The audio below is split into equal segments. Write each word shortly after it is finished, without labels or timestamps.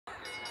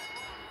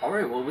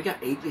Alright, well, we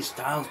got AJ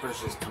Styles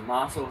versus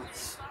Tommaso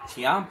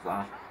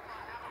Ciampa,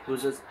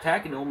 who's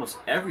attacking almost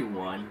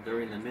everyone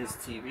during the Miz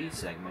TV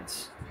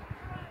segments.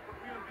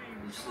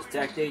 He just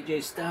attacked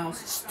AJ Styles.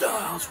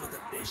 Styles with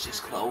a vicious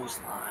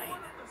clothesline.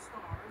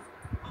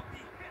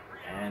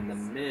 And the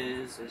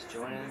Miz is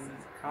joining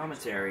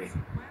commentary.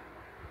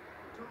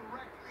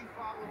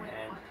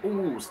 And,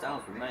 ooh,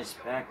 Styles with a nice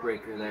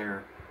backbreaker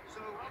there.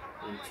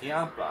 And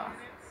Ciampa.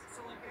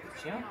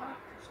 Ciampa?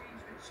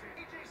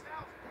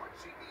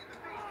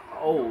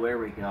 Oh, there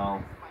we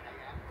go.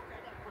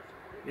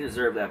 You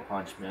deserve that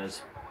punch,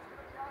 Miz.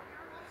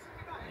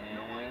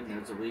 And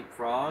there's a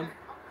leapfrog.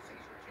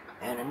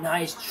 And a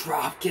nice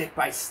drop kick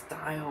by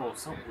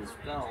Styles. Something just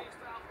fell.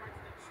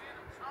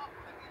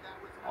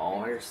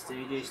 Oh, here's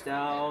AJ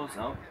Styles.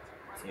 Oh,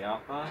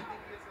 Ciampa.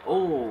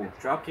 Oh,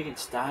 drop kicking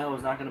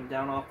Styles, knocking him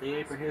down off the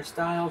apron. Here's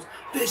Styles.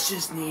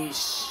 Vicious knee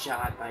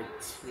shot by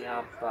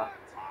Ciampa.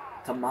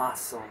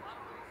 Tommaso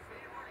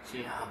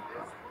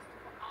Ciampa.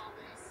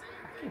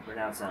 I can't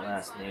pronounce that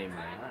last name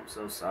right. I'm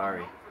so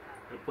sorry.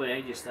 They put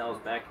AJ Styles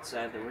back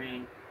inside the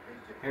ring.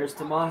 Here's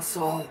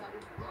Tommaso.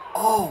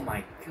 Oh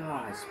my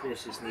gosh,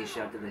 vicious knee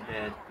shot to the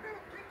head.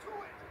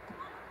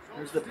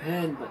 There's the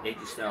pin, but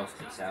AJ Styles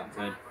kicks out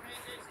good.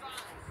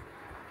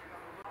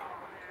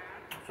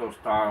 So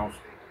Styles.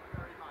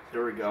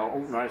 There we go. Oh,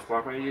 nice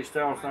block by AJ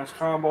Styles. Nice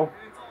combo.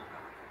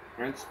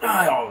 And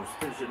Styles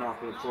finishing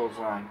off with a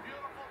clothesline.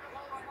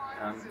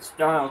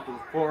 Styles with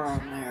the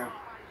forearm there.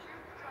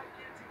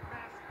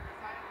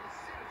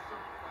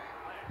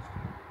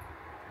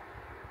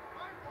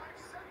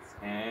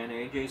 And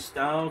AJ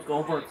Styles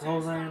going for a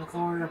clothesline in the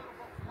corner.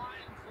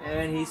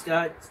 And he's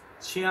got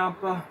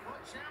Ciampa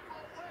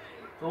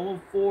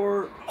going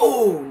for,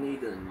 oh, knee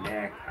to the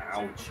neck.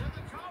 Ouch.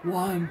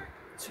 1,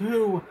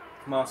 2.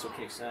 Tommaso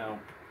kicks out.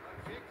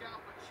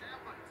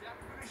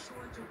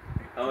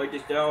 Oh,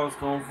 AJ Styles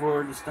going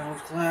for the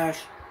Styles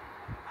Clash.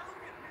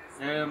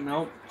 And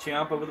nope,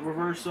 Ciampa with a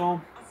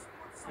reversal.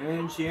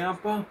 And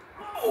Ciampa.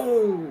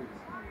 Oh!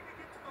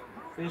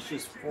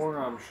 Vicious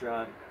forearm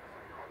shot.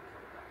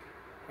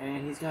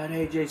 And he's got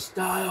AJ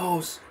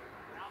Styles.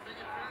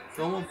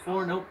 Going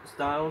for, nope,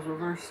 Styles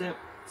reverse it.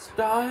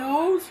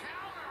 Styles!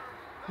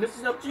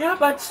 Lifting up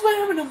Ciampa and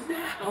slamming him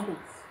down.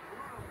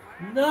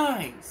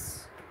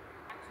 Nice.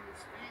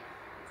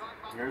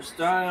 Here's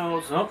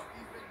Styles. Oh.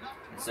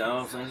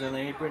 Styles lands on the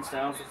apron.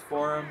 Styles with the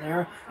forearm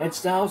there. And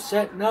Styles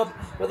setting up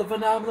with a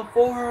phenomenal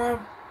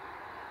forearm.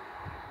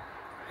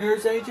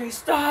 Here's AJ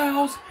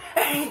Styles.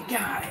 And he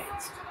got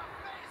it.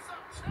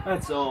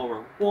 That's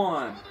over.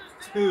 1,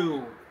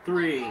 2,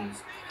 3.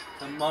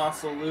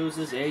 Tommaso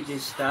loses. AJ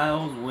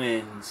Styles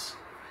wins.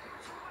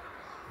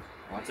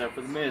 Watch out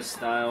for the Miz,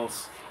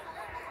 Styles.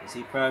 Is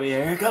he probably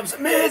here? Comes the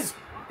Miz.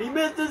 He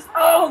missed this.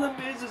 Oh, the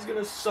Miz is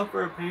gonna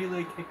suffer a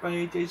Pele kick by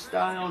AJ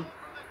Styles.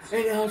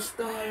 And now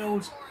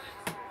Styles.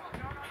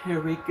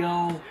 Here we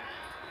go.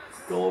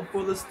 Going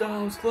for the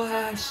Styles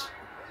Clash.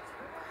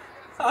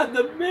 On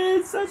the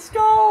Miz. Let's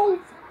go.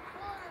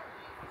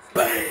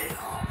 Bam.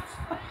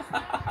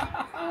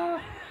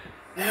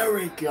 There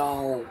we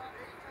go.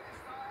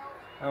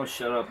 I'll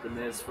shut up the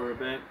Miz for a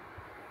bit.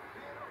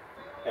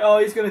 Oh,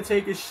 he's going to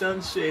take his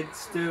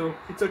sunshades too.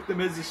 He took the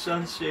Miz's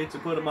sunshades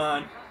and put them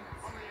on.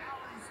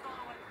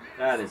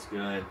 That is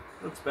good.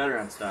 Looks better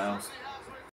on Styles.